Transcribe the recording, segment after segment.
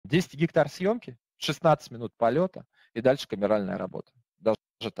10 гектар съемки, 16 минут полета и дальше камеральная работа. Даже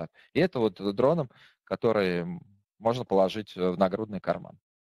так. И это вот дроном, который можно положить в нагрудный карман.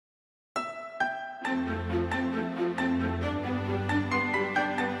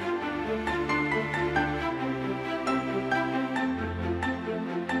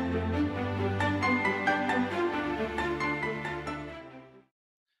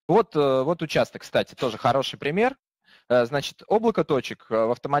 Вот участок, кстати, тоже хороший пример. Значит, облако точек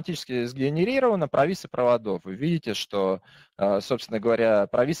автоматически сгенерировано, провисы проводов. Вы видите, что, собственно говоря,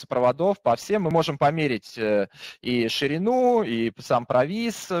 провисы проводов по всем мы можем померить и ширину, и сам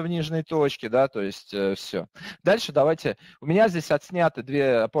провис в нижней точке, да, то есть все. Дальше давайте, у меня здесь отсняты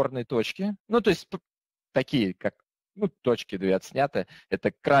две опорные точки, ну, то есть такие, как, ну, точки две отсняты. Это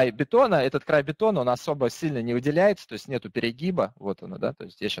край бетона, этот край бетона, он особо сильно не выделяется, то есть нету перегиба, вот оно, да, то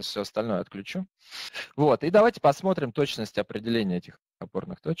есть я сейчас все остальное отключу. Вот, и давайте посмотрим точность определения этих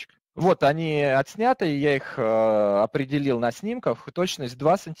опорных точек. Вот они отсняты, я их определил на снимках. Точность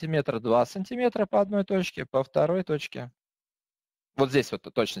 2 сантиметра по одной точке, по второй точке. Вот здесь вот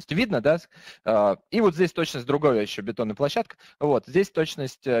точность видно, да? И вот здесь точность другой еще бетонной площадка. Вот, здесь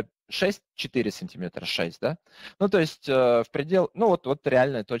точность 4 сантиметра, 6, да? Ну, то есть в предел, ну, вот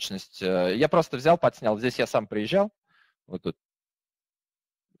реальная точность. Я просто взял, подснял. Здесь я сам приезжал. Вот тут.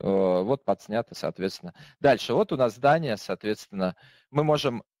 Вот подснято, соответственно. Дальше, вот у нас здание, соответственно, мы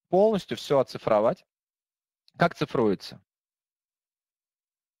можем полностью все оцифровать. Как цифруется?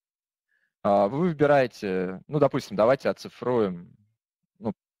 Вы выбираете, ну, допустим, давайте оцифруем,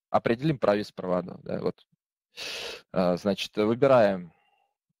 ну, определим провис проводов. Да, вот. Значит, выбираем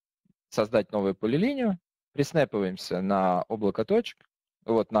создать новую полилинию, приснэпываемся на облако точек,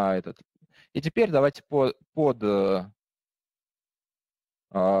 вот на этот. И теперь давайте под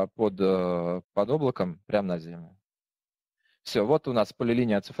облаком прямо на землю. Все, вот у нас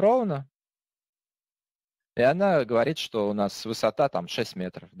полилиния оцифрована. И она говорит, что у нас высота там 6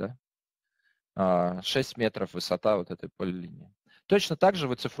 метров, да? 6 метров высота вот этой полилинии. Точно так же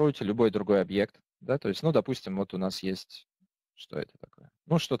вы цифруете любой другой объект, да? То есть, ну, допустим, вот у нас есть, что это такое?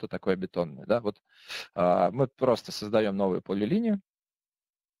 Ну, что-то такое бетонное, да? Вот мы просто создаем новую полилинию,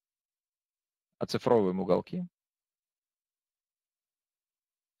 оцифровываем уголки.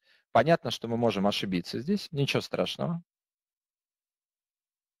 Понятно, что мы можем ошибиться здесь, ничего страшного.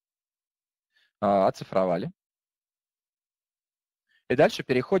 Оцифровали. И дальше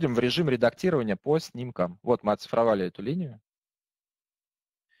переходим в режим редактирования по снимкам. Вот мы оцифровали эту линию.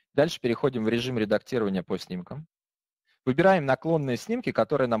 Дальше переходим в режим редактирования по снимкам. Выбираем наклонные снимки,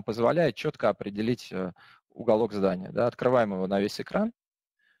 которые нам позволяют четко определить уголок здания. Да? Открываем его на весь экран.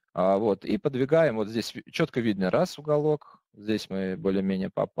 Вот, и подвигаем. Вот здесь четко видно раз уголок. Здесь мы более-менее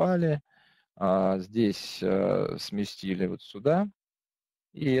попали. Здесь сместили вот сюда.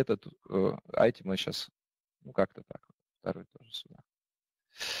 И этот, эти мы сейчас, ну как-то так. Второй тоже сюда.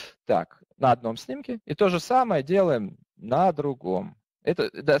 Так, на одном снимке. И то же самое делаем на другом.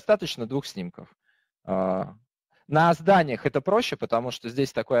 Это достаточно 2 снимков. На зданиях это проще, потому что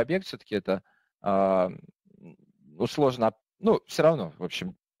здесь такой объект все-таки это сложно. Ну, все равно, в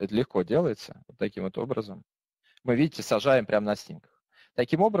общем, это легко делается вот таким вот образом. Мы, видите, сажаем прямо на снимках.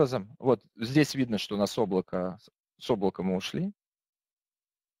 Таким образом, вот здесь видно, что у нас облако, с облака мы ушли.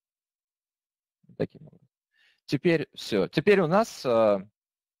 Таким образом. Теперь все. Теперь у нас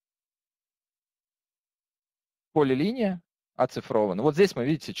полилиния оцифрована. Вот здесь мы,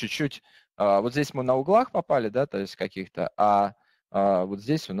 видите, чуть-чуть, вот здесь мы на углах попали, да, то есть каких-то, вот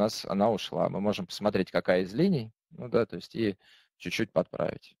здесь у нас она ушла. Мы можем посмотреть, какая из линий, ну да, то есть и чуть-чуть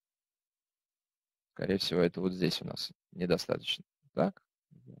подправить. Скорее всего, это вот здесь у нас недостаточно. Так.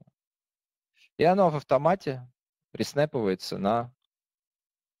 И оно в автомате приснэпывается на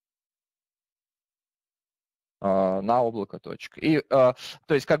облако точек. И, то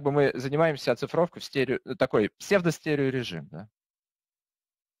есть, как бы мы занимаемся оцифровкой в такой псевдостереорежим, да.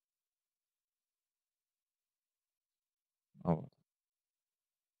 Вот.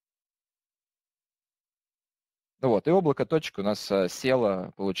 Вот, и облако точек у нас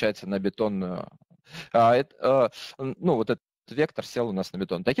село, получается, на бетонную. Ну, вот этот вектор сел у нас на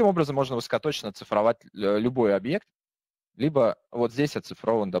бетон. Таким образом, можно высокоточно оцифровать любой объект, либо вот здесь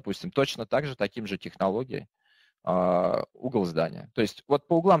оцифрован, допустим, точно так же, таким же технологией угол здания. То есть вот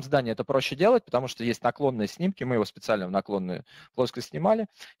по углам здания это проще делать, потому что есть наклонные снимки, мы его специально в наклонную плоскость снимали,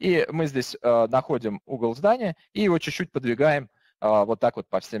 и мы здесь находим угол здания и его чуть-чуть подвигаем вот так вот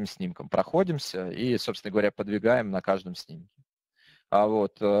по всем снимкам. Проходимся и, собственно говоря, подвигаем на каждом снимке.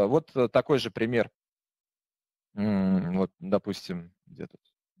 Вот такой же пример. Вот, допустим, где тут?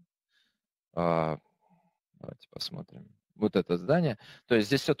 Давайте посмотрим. вот это здание. То есть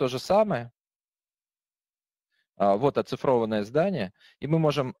здесь все то же самое. Вот оцифрованное здание, и мы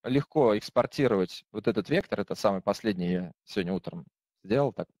можем легко экспортировать вот этот вектор. Это самый последний, я сегодня утром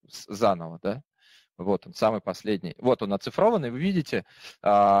сделал так заново, да. Вот он, самый последний. Вот он оцифрованный, вы видите,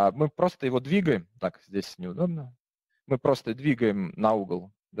 мы просто его двигаем. Так, здесь неудобно. Мы просто двигаем на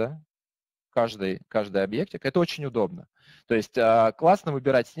угол, да, каждый объектик. Это очень удобно. То есть классно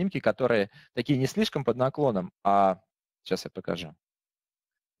выбирать снимки, которые такие не слишком под наклоном, а сейчас я покажу,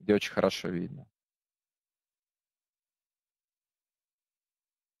 где очень хорошо видно.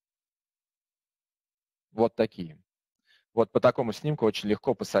 Вот такие. Вот по такому снимку очень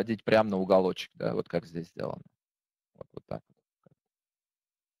легко посадить прямо на уголочек, да, вот как здесь сделано. Вот так вот.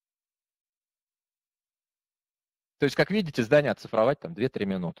 То есть, как видите, здание оцифровать там 2-3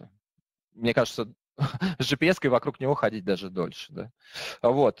 минуты. Мне кажется, с GPS-кой вокруг него ходить даже дольше. Да?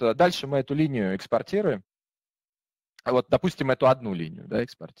 Вот. Дальше мы эту линию экспортируем. Вот, допустим, эту одну линию, да,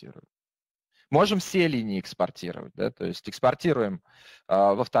 экспортируем. Можем все линии экспортировать, да, то есть экспортируем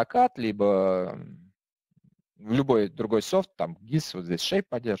в AutoCAD, либо в любой другой софт, там GIS, вот здесь Shape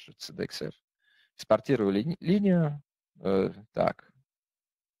поддерживается, DXF. Экспортирую линию. Так.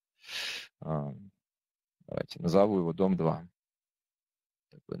 Давайте назову его дом 2.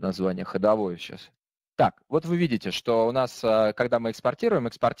 Такое название ходовое сейчас. Так, вот вы видите, что у нас, когда мы экспортируем,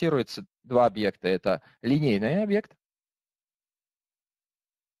 экспортируется два объекта. Это линейный объект.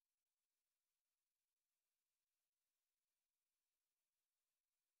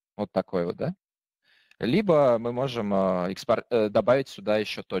 Вот такой вот, да? Либо мы можем добавить сюда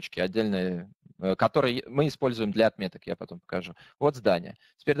еще точки отдельные, которые мы используем для отметок, я потом покажу. Вот здание.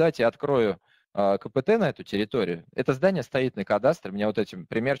 Теперь давайте я открою КПТ на эту территорию. Это здание стоит на кадастре. Мне вот этим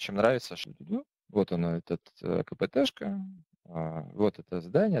пример чем нравится. Вот оно, этот КПТшка. Вот это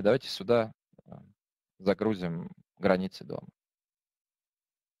здание. Давайте сюда загрузим границы дома.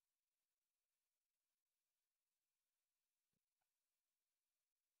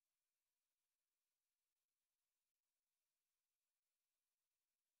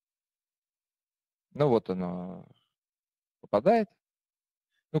 Ну вот оно попадает.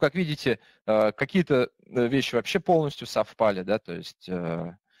 Ну, как видите, какие-то вещи вообще полностью совпали, да, то есть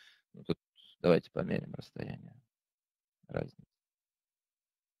тут давайте померим расстояние. Разница.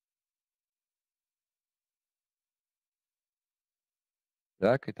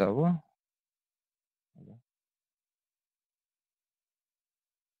 Так, итого.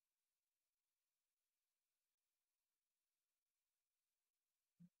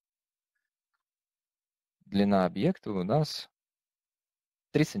 Длина объекта у нас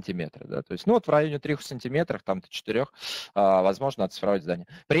 3 сантиметра, да, то есть, ну вот в районе 3 сантиметров, там до 4, возможно оцифровать здание.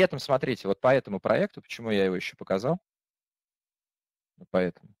 При этом, смотрите, вот по этому проекту, почему я его еще показал,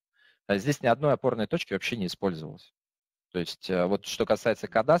 поэтому, здесь ни одной опорной точки вообще не использовалось. То есть вот что касается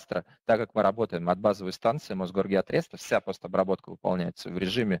кадастра, так как мы работаем от базовой станции Мосгоргеотреста, вся постобработка выполняется в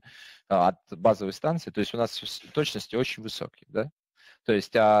режиме от базовой станции, то есть у нас точности очень высокие, да. То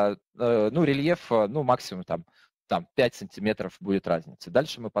есть, ну, рельеф, ну, максимум там 5 сантиметров будет разница.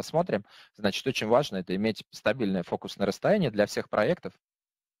 Дальше мы посмотрим. Значит, очень важно это иметь стабильное фокусное расстояние для всех проектов.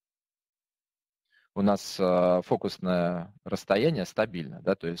 У нас фокусное расстояние стабильно,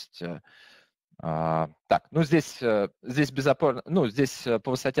 да, то есть так, ну здесь без опор, ну здесь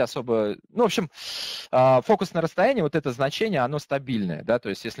по высоте особо, ну в общем, фокусное расстояние, вот это значение, оно стабильное, да, то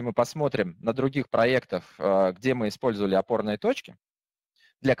есть если мы посмотрим на других проектах, где мы использовали опорные точки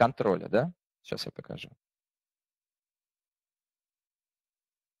для контроля, да, сейчас я покажу.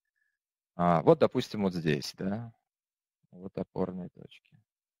 Вот, допустим, вот здесь, да, вот опорные точки.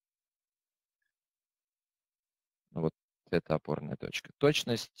 Вот это опорная точка.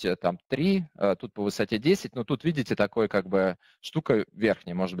 Точность там 3, тут по высоте 10, но тут, видите, такой как бы штука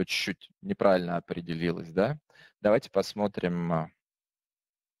верхняя, может быть, чуть-чуть неправильно определилась, да. Давайте посмотрим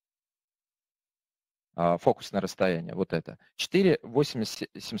фокусное расстояние, вот это. 4, 8,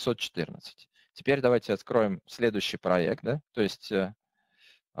 714. Теперь давайте откроем следующий проект, да, то есть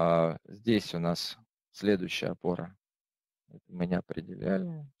здесь у нас следующая опора. Это мы не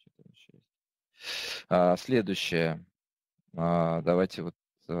определяли. Следующее. Давайте вот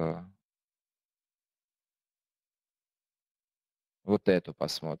эту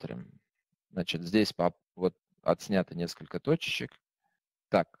посмотрим. Значит, здесь вот отснято несколько точечек.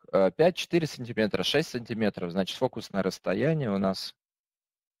 Так, 5-4 сантиметра, 6 сантиметров. Значит, фокусное расстояние у нас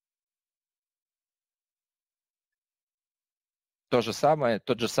то же самое,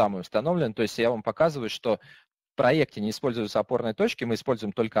 тот же самый установлен. То есть я вам показываю, что в проекте не используются опорные точки, мы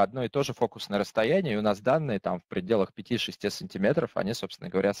используем только одно и то же фокусное расстояние, и у нас данные там в пределах 5-6 сантиметров, они, собственно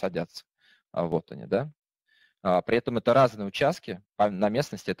говоря, садятся. Вот они, да. При этом это разные участки, на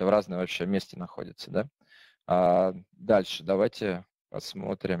местности это в разном вообще месте находится. Да? Дальше давайте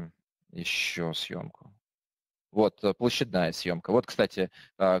посмотрим еще съемку. Вот площадная съемка. Вот, кстати,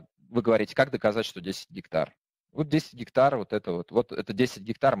 вы говорите, как доказать, что 10 гектар. Вот 10 гектар, вот это 10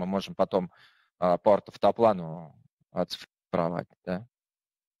 гектар мы можем потом по ортофотоплану оцифровать. Да?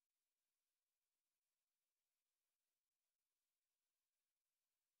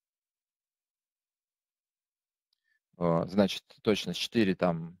 Значит, точность 4,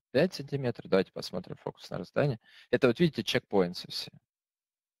 там 5 сантиметров. Давайте посмотрим фокусное расстояние. Это вот видите чекпоинты все.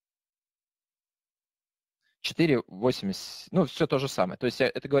 4,80, ну, все то же самое. То есть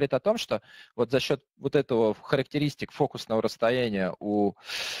это говорит о том, что вот за счет вот этого характеристик фокусного расстояния у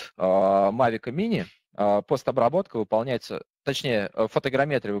Mavic Mini постобработка выполняется, точнее,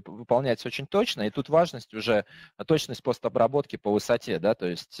 фотограмметрия выполняется очень точно, и тут важность уже точность постобработки по высоте, да, то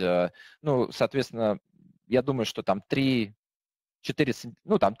есть, ну, соответственно, я думаю, что там 3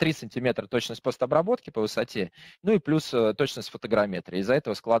 сантиметра точность постобработки по высоте, ну и плюс точность фотограмметрии. Из-за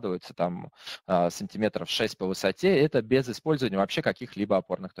этого складывается там сантиметров 6 по высоте. Это без использования вообще каких-либо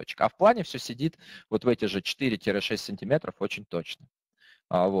опорных точек. А в плане все сидит вот в эти же 4-6 сантиметров очень точно.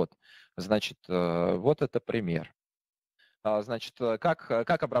 Вот. Значит, вот это пример. Значит,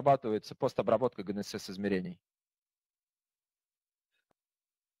 как обрабатывается постобработка ГНСС измерений?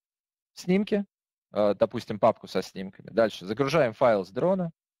 Снимки, допустим, папку со снимками. Дальше загружаем файл с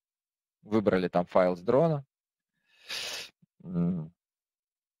дрона. Выбрали там файл с дрона.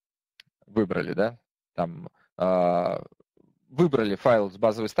 Выбрали, да? Там выбрали файл с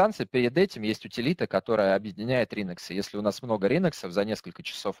базовой станции. Перед этим есть утилита, которая объединяет риноксы. Если у нас много риноксов за несколько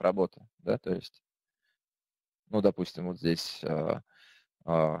часов работы, да, то есть, ну, допустим, вот здесь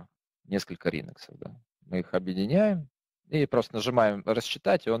несколько риноксов, да. Мы их объединяем и просто нажимаем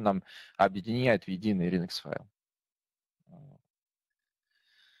 «Рассчитать», и он нам объединяет в единый Linux файл.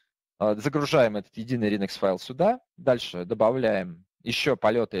 Загружаем этот единый Linux файл сюда. Дальше добавляем еще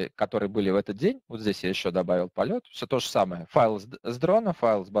полеты, которые были в этот день. Вот здесь я еще добавил полет. Все то же самое. Файл с дрона,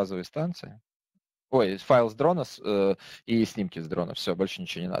 файл с базовой станции. Ой, файл с дрона и снимки с дрона. Все, больше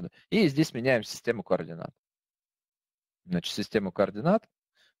ничего не надо. И здесь меняем систему координат. Значит, систему координат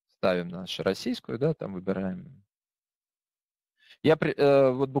ставим нашу российскую, да, там выбираем.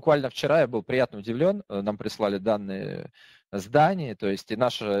 Вот буквально вчера я был приятно удивлен, нам прислали данные здания, то есть и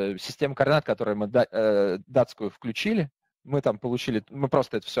наша система координат, которую мы датскую включили, мы там получили, мы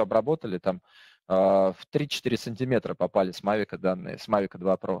просто это все обработали, там в 3-4 сантиметра попали с Mavic данные, с Mavic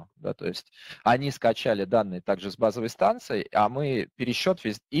 2 Pro, да, то есть они скачали данные также с базовой станции, а мы пересчет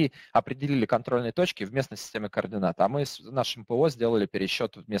и определили контрольные точки в местной системе координат, а мы с нашим ПО сделали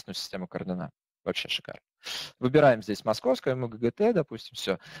пересчет в местную систему координат. Вообще шикарно. Выбираем здесь московское МГГТ, допустим,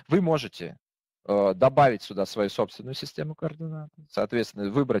 все. Вы можете добавить сюда свою собственную систему координат, соответственно,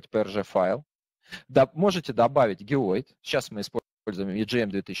 выбрать PRG-файл. Можете добавить геоид. Сейчас мы используем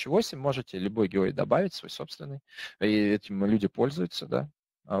EGM 2008, можете любой геоид добавить, свой собственный. И этим люди пользуются, да.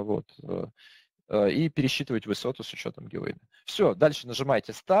 Вот. И пересчитывать высоту с учетом геоида. Все, дальше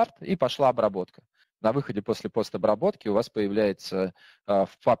нажимаете «Старт» и пошла обработка. На выходе после постобработки у вас появляется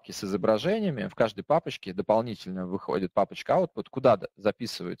в папке с изображениями, в каждой папочке дополнительно выходит папочка Output, куда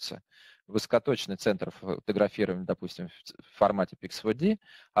записывается высокоточный центр фотографирования, допустим, в формате Pix4D,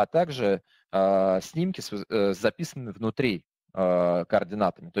 а также снимки записанными внутри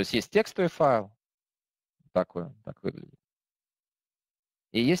координатами. То есть есть текстовый файл, так выглядит.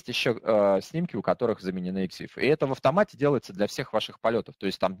 И есть еще снимки, у которых заменены EXIF. И это в автомате делается для всех ваших полетов. То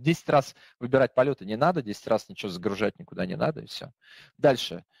есть там 10 раз выбирать полеты не надо, 10 раз ничего загружать никуда не надо, и все.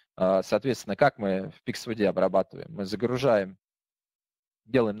 Дальше, соответственно, как мы в Pix4D обрабатываем? Мы загружаем,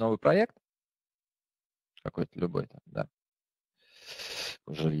 делаем новый проект, какой-то любой там, да,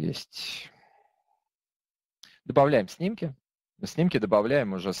 уже есть. Добавляем снимки. Снимки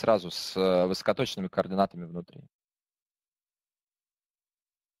добавляем уже сразу с высокоточными координатами внутри.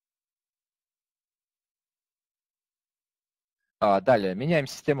 Далее, меняем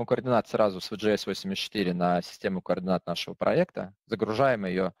систему координат сразу с VGS 84 на систему координат нашего проекта. Загружаем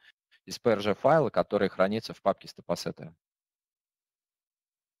ее из PRG-файла, который хранится в папке с топосетами.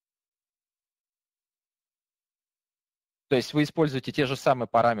 То есть вы используете те же самые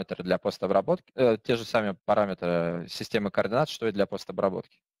параметры для постобработки, те же самые параметры системы координат, что и для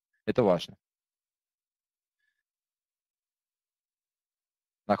постобработки. Это важно.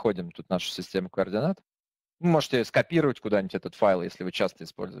 Находим тут нашу систему координат. Вы можете скопировать куда-нибудь этот файл, если вы часто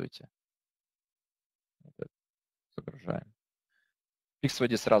используете. Загружаем.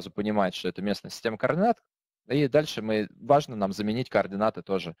 Pix4D сразу понимает, что это местная система координат. И дальше важно нам заменить координаты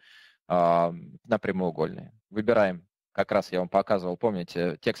тоже на прямоугольные. Выбираем, как раз я вам показывал,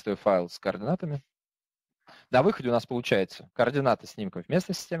 помните, текстовый файл с координатами. На выходе у нас получается координаты снимков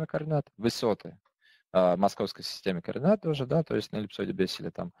местной системы координат, высоты московской системе координат тоже, да, то есть на эллипсоиде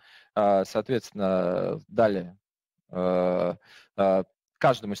Бесселя там. Соответственно, далее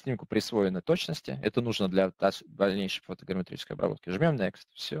каждому снимку присвоены точности. Это нужно для дальнейшей фотограмметрической обработки. Жмем Next,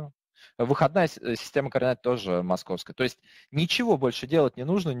 все. Выходная система координат тоже московская. То есть ничего больше делать не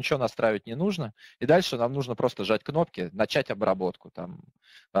нужно, ничего настраивать не нужно. И дальше нам нужно просто сжать кнопки, начать обработку, там,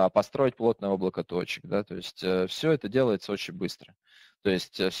 построить плотное облако точек. Да? То есть все это делается очень быстро. То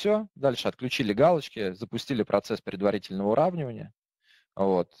есть все, дальше отключили галочки, запустили процесс предварительного уравнивания.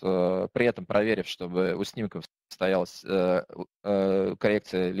 Вот, при этом проверив, чтобы у снимков состоялась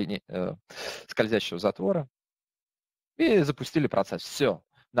коррекция линии скользящего затвора. И запустили процесс. Все.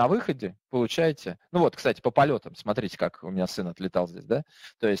 На выходе получаете... Ну вот, кстати, по полетам. Смотрите, как у меня сын отлетал здесь, да?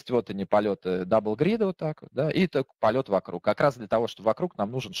 То есть вот они полеты дабл-грида вот так вот, да? И только полет вокруг. Как раз для того, чтобы вокруг нам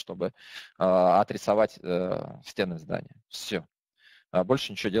нужен, чтобы отрисовать стены здания. Все.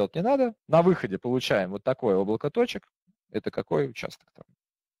 Больше ничего делать не надо. На выходе получаем вот такое облако точек. Это какой участок там?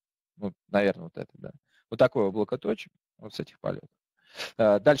 Ну, наверное, вот это, да. Вот такое облако точек вот с этих полетов.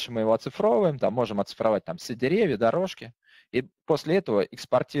 Дальше мы его оцифровываем, там можем оцифровать там все деревья, дорожки. И после этого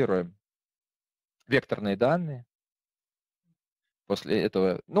экспортируем векторные данные. После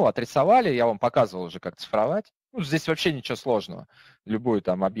этого, ну, отрисовали, я вам показывал уже, как цифровать. Ну, здесь вообще ничего сложного. Любой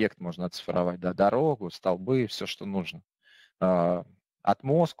там объект можно оцифровать, да, дорогу, столбы, все, что нужно.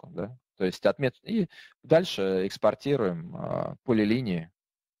 Отмостку, да, то есть отмет. И дальше экспортируем полилинии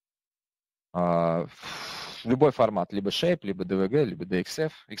в любой формат, либо Shape, либо DVG, либо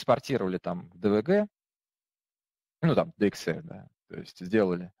DXF. Экспортировали там в DVG, ну там DXF, да, то есть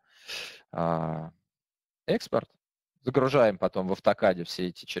сделали экспорт, загружаем потом в автокаде все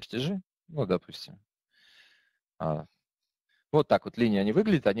эти чертежи, ну, допустим. Вот так вот линии они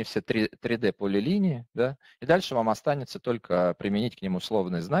выглядят, они все 3D полилинии, да, и дальше вам останется только применить к ним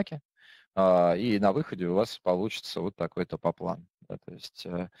условные знаки, и на выходе у вас получится вот такой топоплан. Да, то есть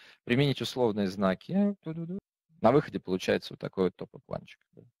применить условные знаки, на выходе получается вот такой вот топопланчик.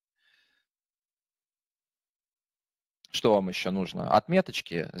 Да. Что вам еще нужно?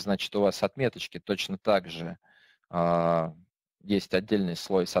 Отметочки, значит, у вас отметочки точно так же есть отдельный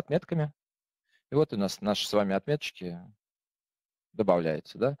слой с отметками. И вот у нас наши с вами отметочки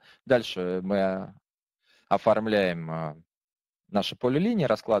добавляются. Да? Дальше мы оформляем наши полилинии,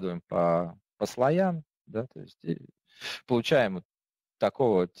 раскладываем по слоям, да, то есть получаем вот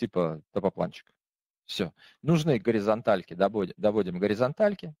такого типа топопланчика. Все. Нужны горизонтальки, доводим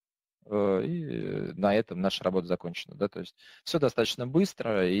горизонтальки, и на этом наша работа закончена. Да? То есть все достаточно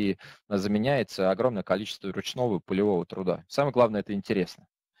быстро и заменяется огромное количество ручного и полевого труда. Самое главное, это интересно.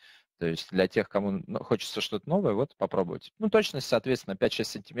 То есть для тех, кому хочется что-то новое, вот попробуйте. Ну, точность, соответственно, 5-6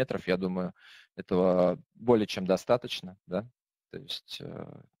 сантиметров, я думаю, этого более чем достаточно. Да? То есть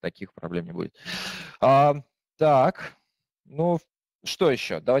таких проблем не будет. Так, ну, что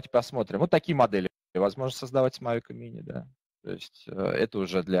еще? Давайте посмотрим. Вот такие модели возможно создавать с Mavic Mini, да. То есть это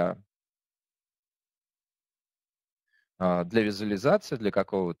уже для визуализации, для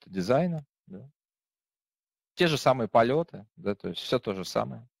какого-то дизайна. Да. Те же самые полеты, да, то есть все то же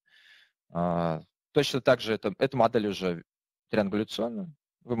самое. Точно так же эта модель уже триангуляционная.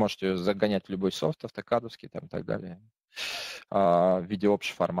 Вы можете ее загонять в любой софт, автокадовский там, и так далее, в виде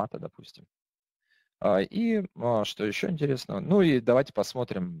общего формата, допустим. И что еще интересного? Ну и давайте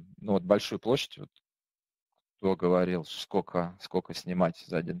посмотрим ну, вот большую площадь. Вот, кто говорил, сколько снимать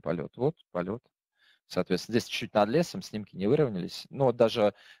за один полет. Вот полет. Соответственно, здесь чуть над лесом снимки не выровнялись. Но вот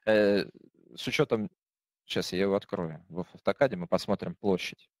даже с учетом, сейчас я его открою, в автокаде мы посмотрим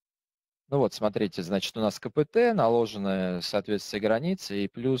площадь. Ну вот, смотрите, значит, у нас КПТ, наложены, соответственно, границы, и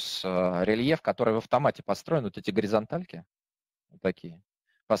плюс рельеф, который в автомате построен, вот эти горизонтальки, вот такие,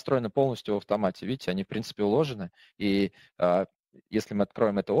 построены полностью в автомате. Видите, они, в принципе, уложены. И если мы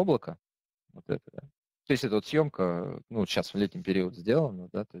откроем это облако, вот это, да, то есть это вот съемка, ну, сейчас в летний период сделана,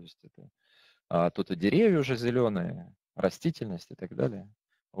 да, то есть это, тут и деревья уже зеленые, растительность и так далее.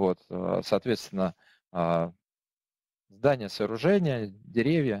 Вот, соответственно, здания, сооружения,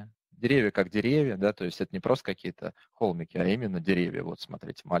 деревья как деревья, да, то есть это не просто какие-то холмики, а именно деревья. Вот,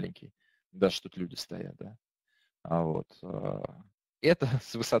 смотрите, маленькие, даже тут люди стоят, да. Вот. Это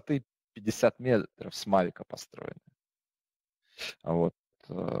с высоты 50 метров с Мавика построено. Вот.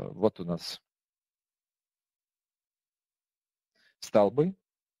 Вот у нас столбы.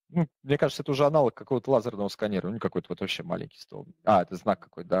 Ну, мне кажется, это уже аналог какого-то лазерного сканера, ну, какой-то вот вообще маленький столб. Это знак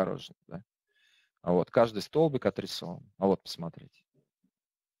какой-то дорожный, да. Вот, каждый столбик отрисован. А вот, посмотрите.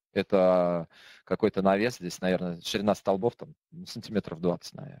 Это какой-то навес здесь, наверное, ширина столбов там сантиметров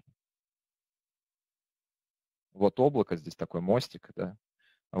 20, наверное. Вот облако, здесь такой мостик, да.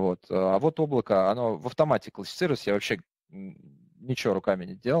 Вот. А вот облако, оно в автомате классифицируется, я вообще ничего руками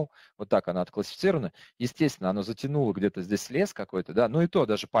не делал. Вот так оно отклассифицировано. Естественно, оно затянуло где-то здесь лес какой-то, да, ну и то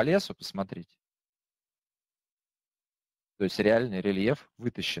даже по лесу, посмотрите. То есть реальный рельеф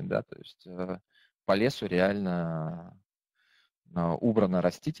вытащен, да, то есть по лесу реально убрана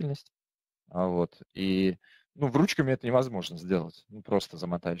растительность. Вот. И ну, вручками это невозможно сделать, ну, просто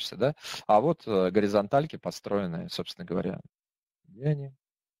замотаешься, да. А вот горизонтальки построенные, собственно говоря, где они?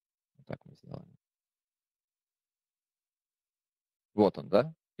 Вот так мы сделали. Вот он,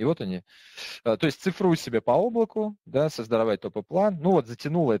 да. И вот они. То есть цифруй себе по облаку, да, создавай топоплан. Ну вот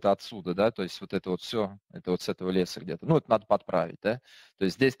затянуло это отсюда, да, то есть вот это вот все, это вот с этого леса где-то. Ну это надо подправить, да. То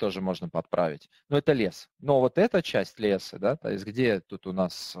есть здесь тоже можно подправить. Но это лес. Но вот эта часть леса, да, то есть где тут у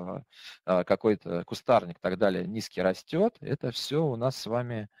нас какой-то кустарник и так далее низкий растет, это все у нас с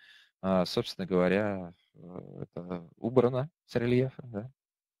вами, собственно говоря, это убрано с рельефа, да.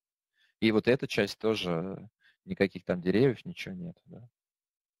 И вот эта часть тоже никаких там деревьев, ничего нет, да.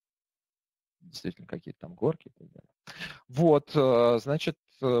 Действительно, какие-то там горки и так далее. Вот, значит,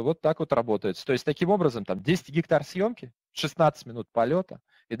 вот так вот работает. То есть таким образом там 10 гектар съемки, 16 минут полета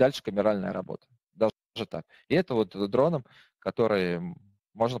и дальше камеральная работа. Даже так. И это вот дроном, который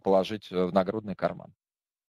можно положить в нагрудный карман.